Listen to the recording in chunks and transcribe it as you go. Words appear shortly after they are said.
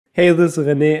Hey, this is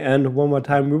René, and one more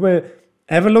time we will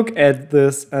have a look at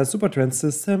this Supertrend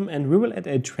system, and we will add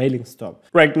a trailing stop.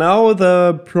 Right now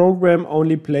the program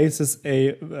only places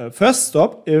a first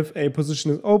stop if a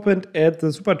position is opened at the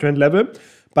Supertrend level,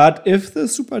 but if the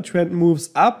Supertrend moves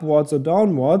upwards or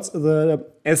downwards, the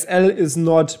SL is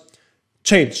not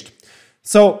changed.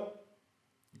 So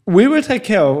we will take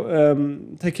care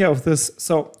of this.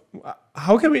 So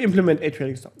how can we implement a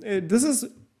trailing stop? This is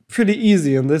pretty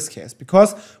easy in this case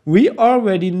because we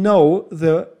already know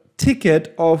the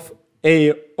ticket of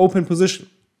a open position,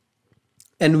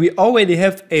 and we already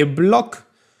have a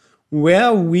block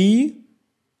where we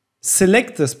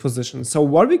select this position. So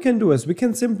what we can do is we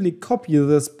can simply copy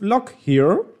this block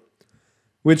here,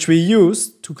 which we use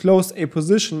to close a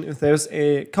position if there's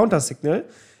a counter signal,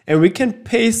 and we can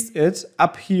paste it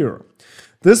up here.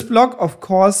 This block, of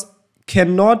course,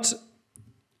 cannot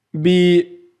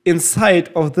be inside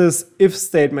of this if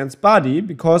statement's body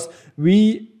because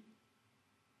I'm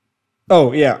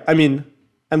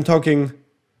talking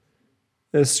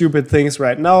stupid things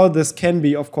right now. This can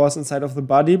be, of course, inside of the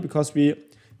body because we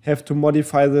have to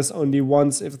modify this only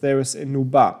once if there is a new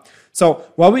bar. So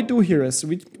what we do here is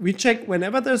we check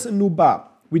whenever there's a new bar.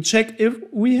 We check if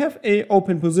we have a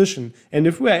open position and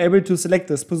if we are able to select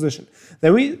this position.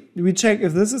 Then we check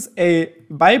if this is a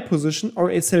buy position or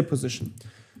a sell position.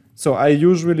 So I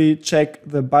usually check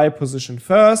the buy position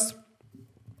first,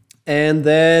 and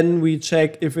then we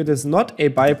check if it is not a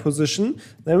buy position.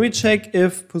 Then we check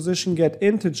if position get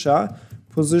integer,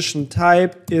 position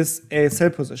type is a sell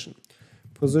position.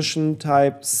 Position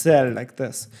type sell, like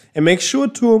this. And make sure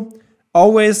to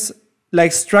always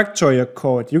structure your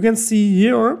code. You can see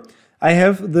here I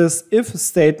have this if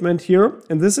statement here,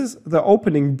 and this is the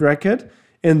opening bracket,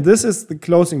 and this is the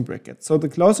closing bracket. So the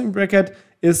closing bracket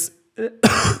is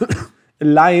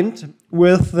aligned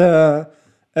with the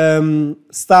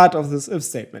start of this if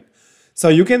statement. So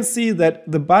you can see that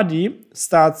the body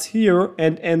starts here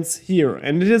and ends here.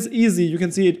 And it is easy. You can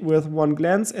see it with one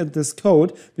glance at this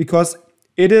code because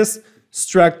it is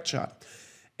structured.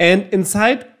 And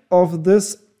inside of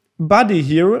this body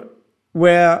here,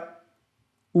 where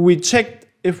we checked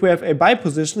if we have a buy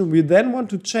position, we then want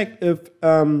to check if,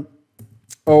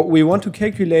 or we want to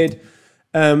calculate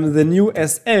the new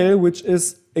SL, which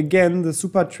is again the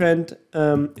Supertrend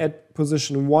at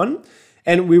position 1,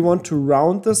 and we want to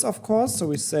round this, of course. So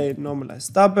we say normalize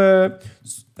double,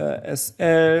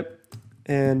 SL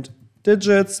and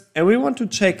digits, and we want to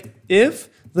check if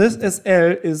this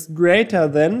SL is greater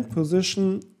than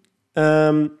position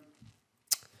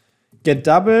get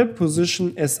double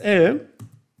position SL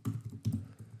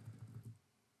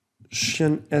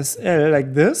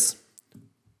like this.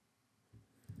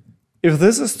 If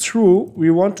this is true, we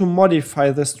want to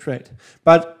modify this trait.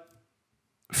 But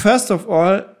first of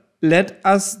all, let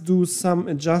us do some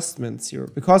adjustments here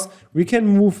because we can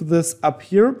move this up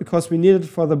here because we need it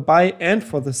for the buy and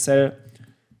for the sell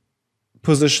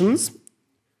positions.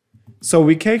 So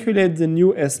we calculate the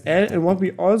new SL, and what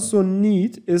we also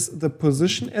need is the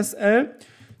position SL.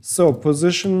 So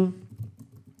position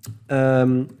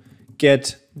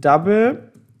get double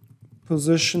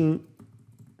position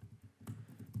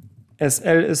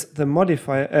SL is the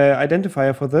modifier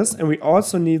identifier for this, and we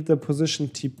also need the position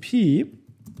TP,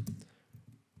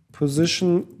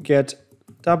 position get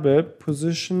double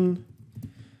position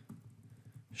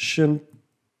TP.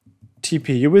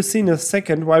 You will see in a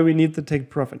second why we need the take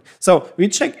profit. So we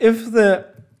check if the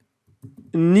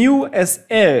new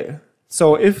SL,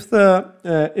 so if the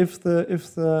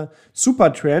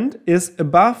Supertrend is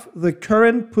above the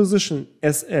current position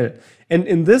SL. And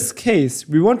in this case,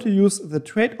 we want to use the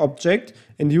trait object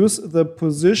and use the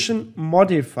position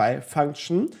modify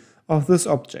function of this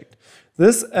object.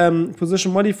 This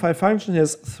position modify function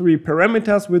has 3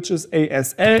 parameters, which is a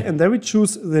SL, and then we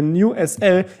choose the new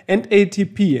SL, and a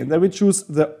TP, and then we choose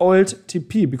the old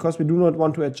TP because we do not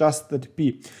want to adjust the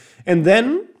TP. And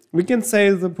then we can say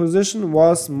the position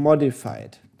was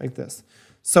modified, like this.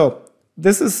 So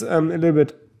this is a little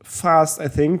bit fast, I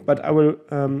think, but I will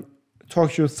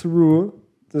talk you through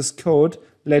this code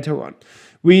later on.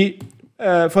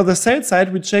 For the sell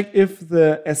side, we check if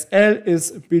the SL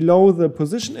is below the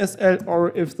position SL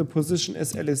or if the position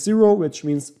SL is 0, which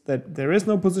means that there is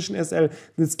no position SL. In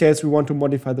this case, we want to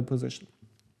modify the position.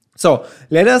 So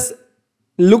let us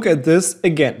look at this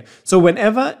again. So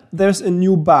whenever there's a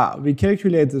new bar, we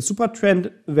calculate the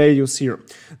Supertrend values here.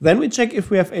 Then we check if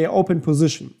we have an open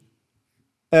position.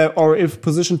 Or if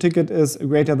position ticket is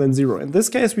greater than 0. In this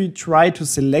case, we try to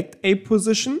select a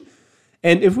position,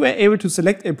 and if we're able to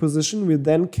select a position, we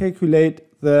then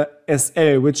calculate the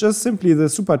SL, which is simply the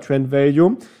Supertrend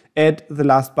value at the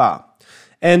last bar.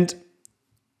 And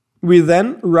we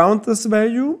then round this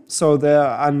value, so there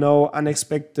are no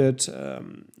unexpected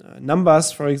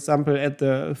numbers, for example, at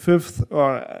the 5th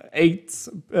or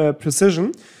 8th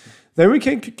precision. Then we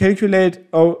can calculate,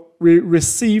 we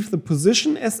receive the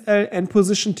position SL and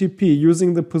position TP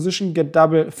using the position get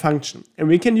double function. And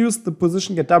we can use the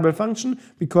position get double function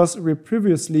because we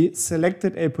previously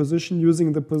selected a position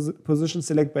using the position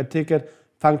select by ticket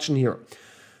function here.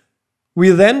 We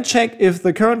then check if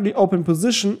the currently open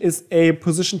position is a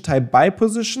position type buy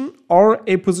position or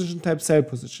a position type sell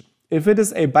position. If it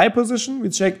is a buy position, we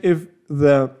check if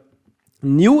the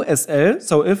new SL,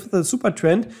 so if the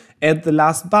Supertrend at the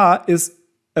last bar is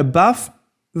above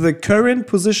the current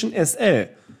position SL.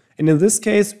 And in this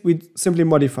case, we simply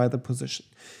modify the position.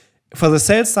 For the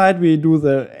sell side, we do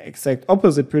the exact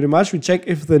opposite pretty much. We check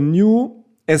if the new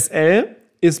SL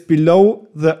is below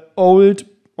the old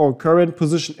or current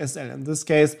position SL. In this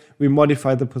case, we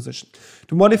modify the position.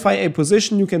 To modify a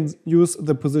position, you can use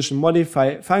the position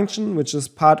modify function, which is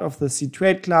part of the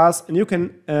cTrade class, and you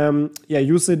can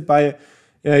use it by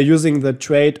using the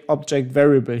trade object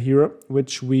variable here,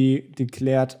 which we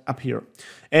declared up here.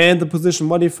 And the position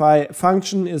modify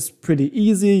function is pretty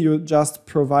easy. You just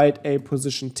provide a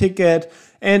position ticket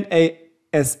and a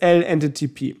SL and a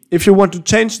TP. If you want to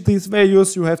change these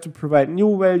values, you have to provide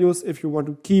new values. If you want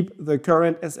to keep the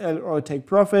current SL or take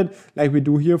profit, like we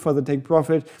do here for the take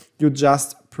profit, you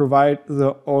just provide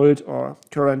the old or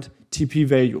current TP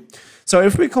value. So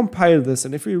if we compile this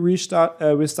and if we start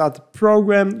the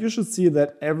program, you should see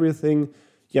that everything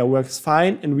works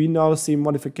fine. And we now see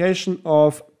modification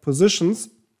of positions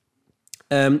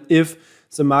if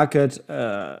the market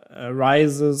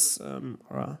rises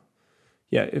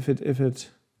if it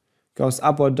goes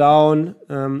up or down,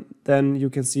 then you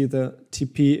can see the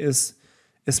TP is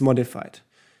modified.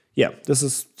 Yeah, this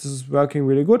is working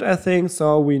really good, I think.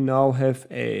 So we now have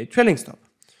a trailing stop.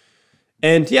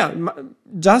 And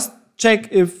just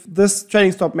check if this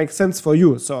trailing stop makes sense for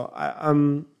you. So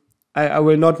I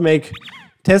will not make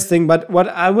testing, but what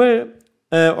I will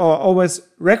or always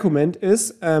recommend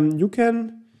is you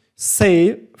can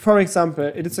say, for example,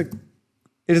 it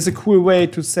is a cool way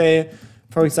to say,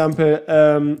 for example,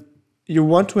 you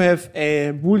want to have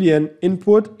a Boolean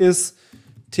input is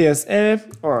TSL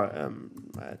or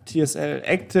TSL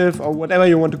active or whatever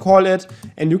you want to call it.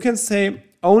 And you can say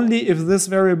only if this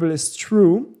variable is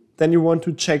true, then you want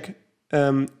to check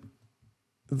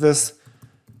this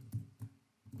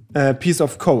piece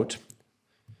of code.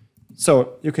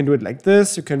 So you can do it like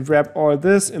this. You can wrap all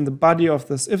this in the body of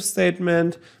this if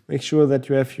statement. Make sure that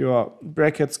you have your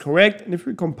brackets correct. And if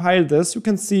we compile this, you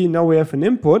can see now we have an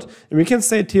input. And we can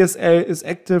say TSL is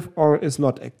active or is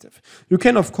not active. You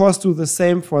can, of course, do the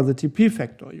same for the TP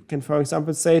factor. You can, for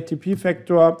example, say TP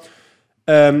factor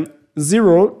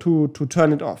 0 to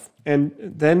turn it off. And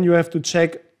then you have to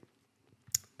check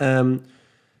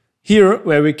here,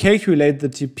 where we calculate the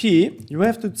TP, you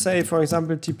have to say, for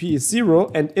example, TP is 0,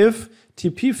 and if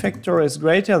TP factor is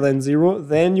greater than 0,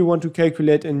 then you want to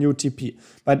calculate a new TP.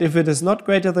 But if it is not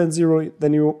greater than 0,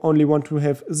 then you only want to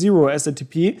have 0 as a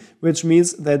TP, which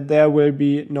means that there will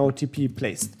be no TP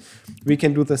placed. We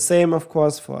can do the same, of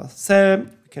course, for sell.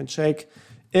 We can check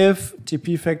if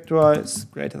TP factor is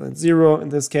greater than 0. In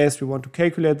this case, we want to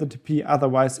calculate the TP,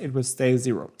 otherwise it will stay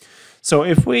 0. So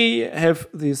if we have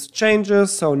these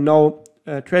changes, so no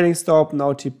trailing stop,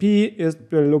 no TP,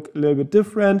 it will look a little bit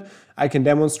different. I can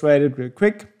demonstrate it real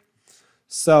quick.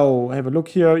 So have a look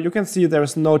here. You can see there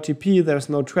is no TP, there is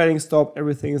no trailing stop,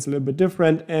 everything is a little bit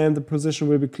different, and the position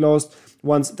will be closed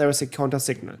once there is a counter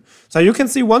signal. So you can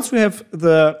see once we have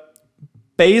the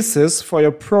basis for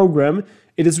your program,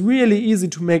 it is really easy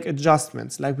to make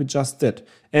adjustments like we just did.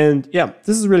 And yeah,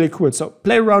 this is really cool. So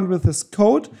play around with this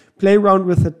code, play around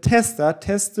with the tester,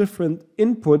 test different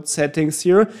input settings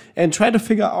here, and try to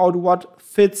figure out what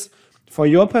fits for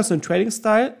your personal trading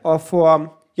style or for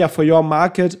your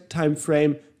market time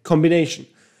frame combination.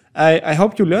 I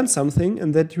hope you learned something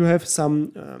and that you have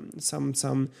some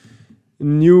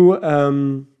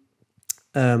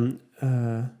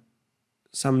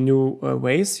new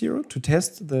ways here to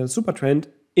test the Supertrend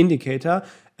indicator.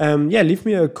 Leave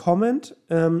me a comment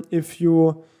if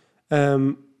you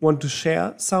want to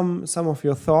share some of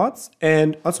your thoughts,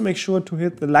 and also make sure to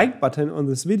hit the like button on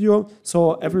this video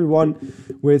so everyone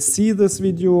will see this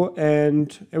video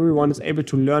and everyone is able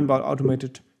to learn about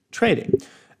automated trading.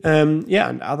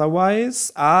 And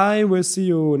otherwise I will see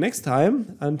you next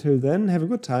time. Until then, have a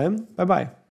good time. Bye bye.